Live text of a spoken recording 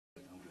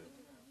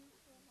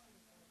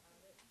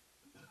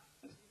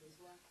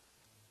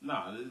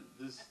Nah,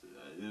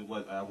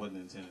 I wasn't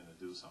intending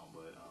to do something,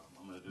 but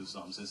I'm gonna do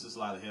something. Since there's a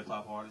lot of hip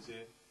hop artists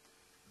here,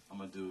 I'm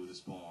gonna do this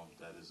poem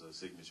that is a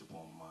signature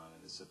poem of mine,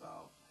 and it's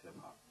about hip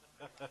hop.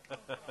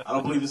 I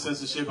don't believe in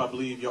censorship. I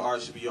believe your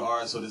art should be your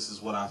art. So this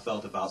is what I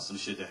felt about some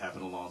shit that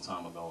happened a long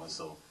time ago, and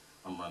so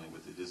I'm running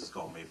with it. This is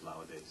called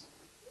Mayflower Days.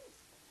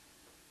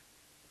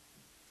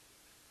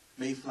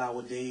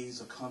 Mayflower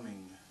days are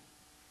coming.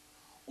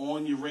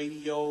 On your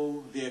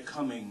radio, they're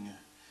coming.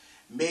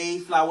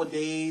 Mayflower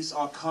days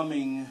are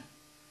coming.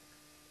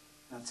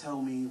 Now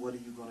tell me, what are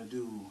you gonna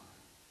do?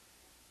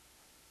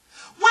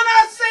 When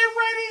I say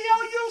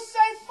radio, you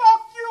say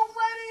fuck you,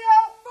 radio.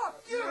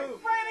 Fuck you,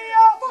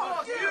 radio.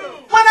 Fuck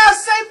you. When I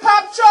say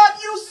pop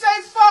chart, you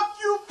say fuck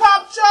you,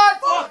 pop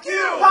chart. Fuck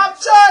you. Pop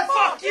chart.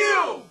 Fuck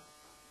you.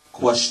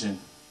 Question.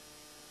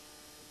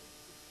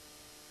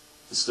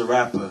 It's the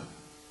rapper.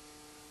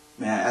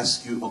 May I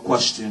ask you a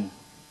question?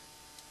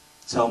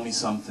 Tell me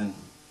something.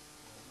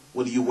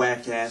 What are you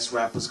whack-ass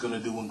rappers gonna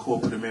do when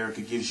corporate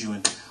America gives you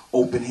an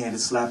open-handed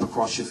slap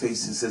across your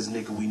face and says,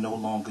 nigga, we no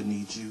longer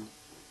need you?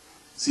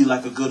 See,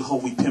 like a good hoe,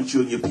 we pimped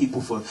you and your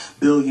people for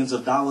billions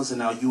of dollars, and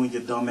now you and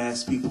your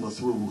dumb-ass people are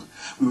through.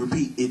 We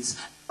repeat, it's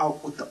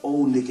out with the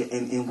old nigga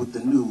and in with the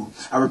new.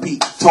 I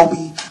repeat,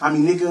 Toby, I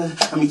mean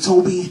nigga, I mean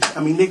Toby,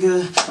 I mean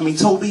nigga, I mean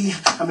Toby,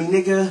 I mean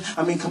nigga,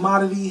 I mean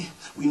commodity,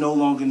 we no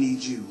longer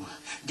need you.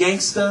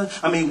 Gangster,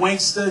 I mean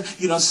wankster,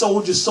 you done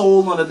sold your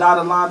soul on the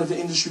dotted line of the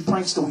industry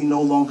prankster, we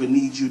no longer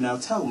need you. Now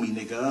tell me,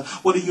 nigga,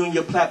 what are you and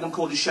your platinum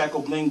coated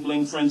shackle bling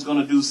bling friends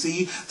gonna do?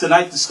 See,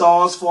 tonight the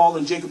stars fall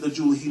and Jacob the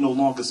jeweler, he no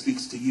longer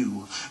speaks to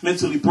you.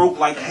 Mentally broke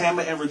like a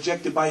hammer and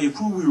rejected by your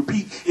crew, we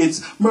repeat,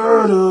 it's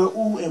murder,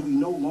 ooh, and we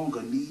no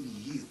longer need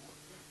you.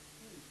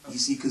 You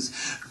see, cause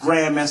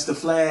Grandmaster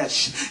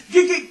Flash,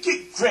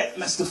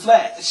 Grandmaster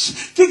Flash,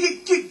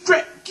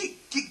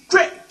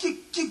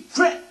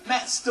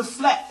 Grandmaster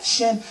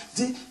Flash, and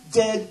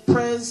dead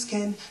prez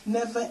can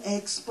never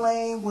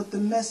explain what the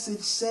message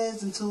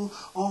says until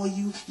all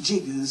you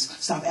jiggers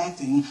stop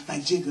acting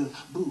like jigger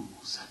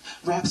boos.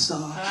 Rap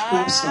star,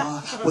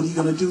 what are you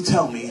gonna do?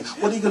 Tell me.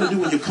 What are you gonna do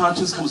when your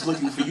conscience comes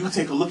looking for you?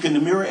 Take a look in the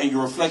mirror and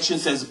your reflection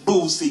says,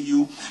 boo, see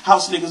you.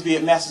 House niggas be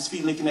at Master's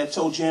feet licking that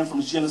toe jam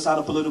from his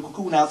genocidal political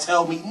coup. Now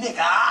tell me,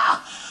 nigga,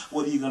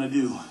 what are you gonna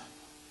do?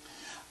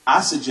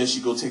 I suggest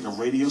you go take a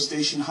radio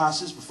station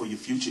hostage before your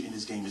future in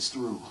this game is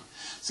through.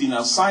 See,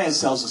 now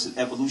science tells us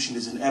that evolution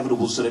is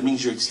inevitable, so that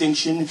means your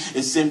extinction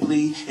is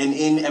simply an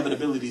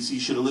inevitability. So you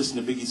should have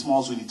listened to Biggie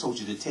Smalls when he told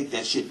you to take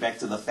that shit back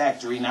to the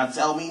factory. Now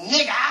tell me,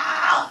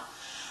 nigga,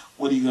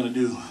 what are you gonna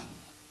do?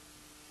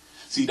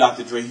 See,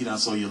 Dr. Dre, he done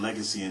saw your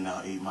legacy, and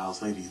now 8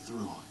 miles later you're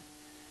through.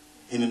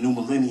 In the new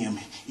millennium,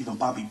 even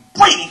Bobby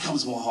Brady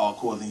comes more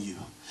hardcore than you.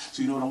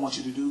 So you know what I want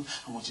you to do?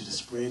 I want you to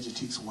spread your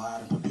cheeks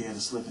wide and prepare to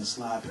slip and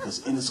slide,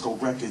 because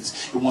Interscope Records,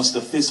 it wants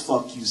to fist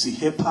fuck you. See,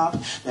 hip-hop,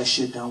 that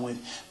shit done with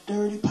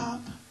dirty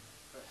pop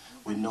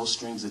with no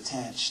strings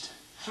attached.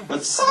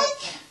 But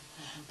psych!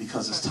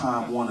 Because it's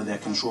Time Warner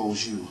that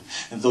controls you.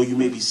 And though you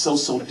may be so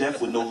deaf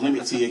with no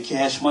limit to your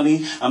cash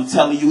money, I'm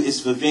telling you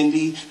it's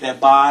Vivendi that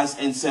buys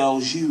and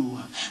sells you.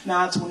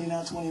 Now 20,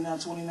 now 20, now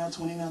 20, now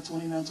 20, now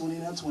 20, now 20,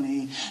 now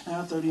 20,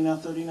 now 30, now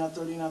 30, now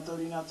 30, now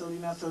 30, now 30,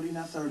 now 30,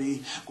 now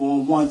 30.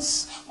 Going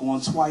once,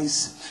 going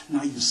twice,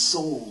 now you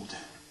sold.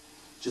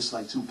 Just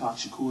like Tupac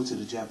Shakur to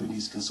the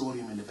Japanese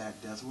consortium in the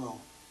back death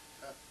row.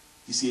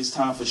 You see, it's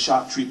time for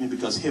shock treatment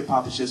because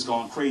hip-hop has just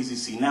gone crazy.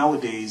 See,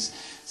 nowadays,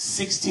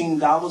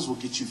 $16 will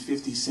get you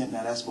 50 cents.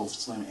 Now, that's both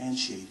slim and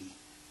shady.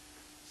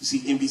 You see,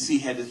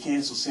 NBC had to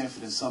cancel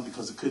Sanford and Son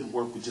because it couldn't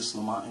work with just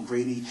Lamont and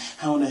Grady.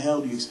 How in the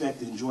hell do you expect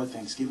to enjoy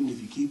Thanksgiving if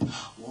you keep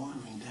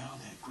watering down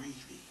that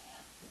gravy?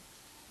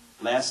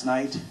 Last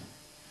night,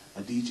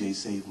 a DJ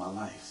saved my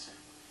life.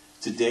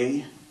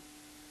 Today,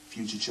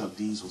 future Chuck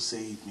D's will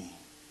save me.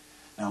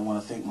 Now, I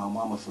want to thank my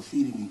mama for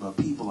feeding me, but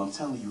people, I'm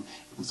telling you,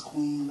 it was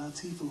Queen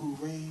Latifah who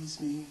raised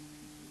me.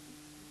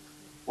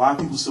 Why are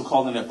people still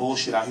calling that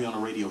bullshit out here on the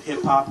radio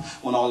hip-hop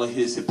when all of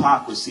his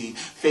hypocrisy?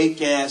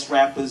 Fake-ass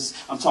rappers,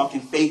 I'm talking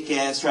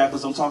fake-ass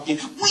rappers, I'm talking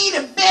we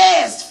the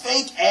best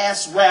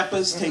fake-ass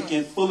rappers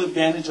taking full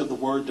advantage of the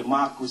word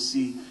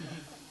democracy.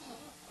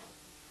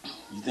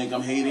 You think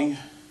I'm hating?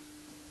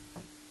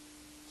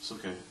 It's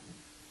okay.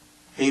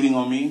 Hating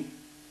on me?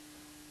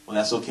 Well,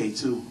 that's okay,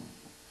 too.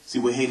 See,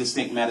 what haters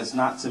think matters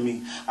not to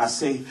me. I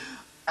say,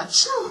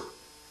 achoo,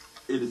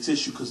 in the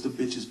tissue, because the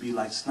bitches be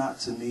like snot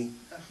to me.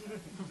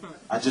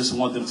 I just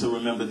want them to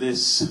remember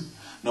this.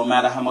 No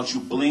matter how much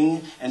you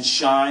bling and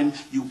shine,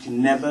 you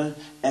can never,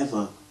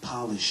 ever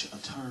polish a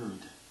turd.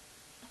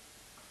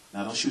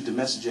 Now, don't shoot the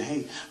messenger.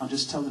 Hey, I'm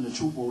just telling the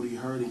truth, what you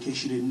heard, in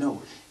case you didn't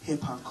know.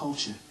 Hip-hop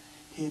culture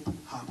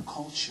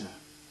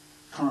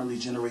currently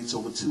generates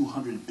over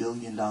 $200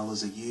 billion a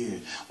year,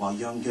 while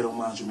young ghetto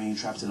minds remain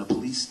trapped in a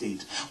police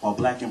state, while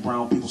black and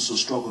brown people still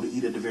struggle to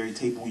eat at the very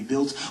table we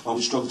built, while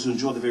we struggle to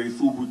enjoy the very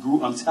food we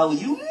grew. I'm telling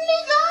you,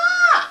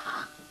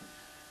 nigga!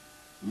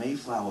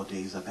 Mayflower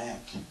days are back,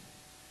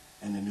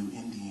 and the new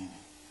Indian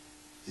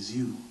is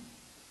you.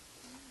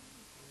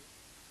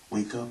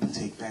 Wake up and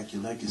take back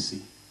your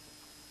legacy.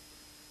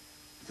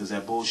 Because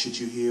that bullshit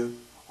you hear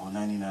on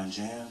 99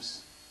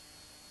 Jams,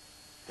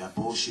 that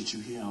bullshit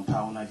you hear on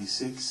Power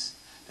 96,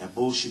 that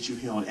bullshit you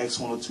hear on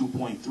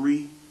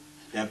X102.3,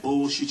 that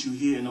bullshit you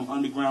hear in them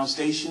underground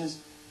stations,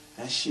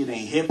 that shit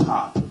ain't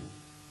hip-hop.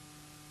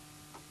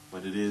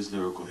 But it is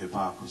lyrical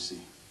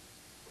hypocrisy.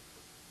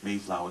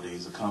 Mayflower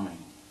days are coming.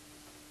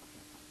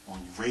 On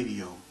your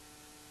radio,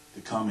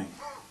 they're coming.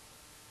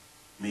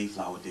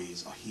 Mayflower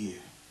days are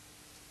here.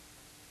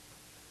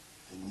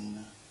 The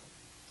Nina,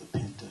 the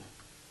Pinta,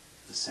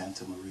 the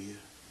Santa Maria,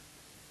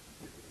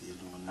 the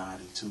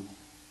Illuminati too.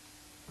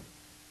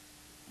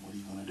 What are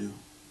you gonna do?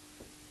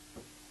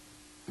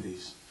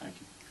 Peace. Thank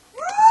you.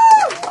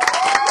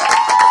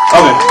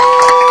 Okay.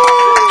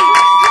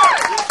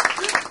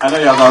 I know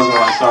y'all thought I was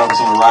gonna start with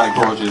some erotic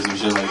poetry and some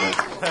shit like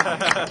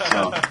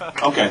that.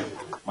 So, okay.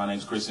 My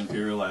name's Chris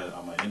Imperial.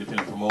 I'm an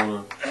independent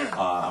promoter.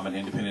 I'm an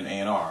independent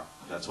A&R.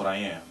 That's what I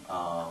am.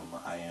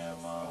 I am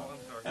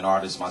an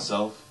artist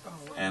myself,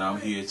 and I'm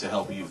here to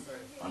help you.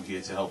 I'm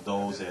here to help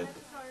those that,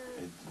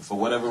 for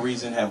whatever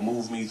reason, have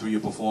moved me through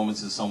your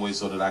performance in some way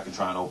so that I can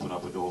try and open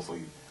up a door for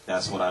you.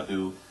 That's what I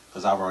do,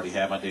 because I've already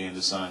had my day in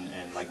the sun,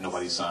 and like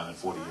nobody's signing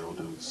 40-year-old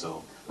dudes,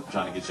 so I'm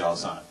trying to get y'all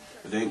signed.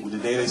 The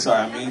day they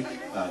sign me,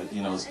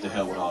 you know, it's the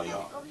hell with all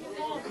y'all. You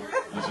know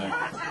what I'm saying?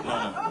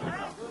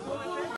 No.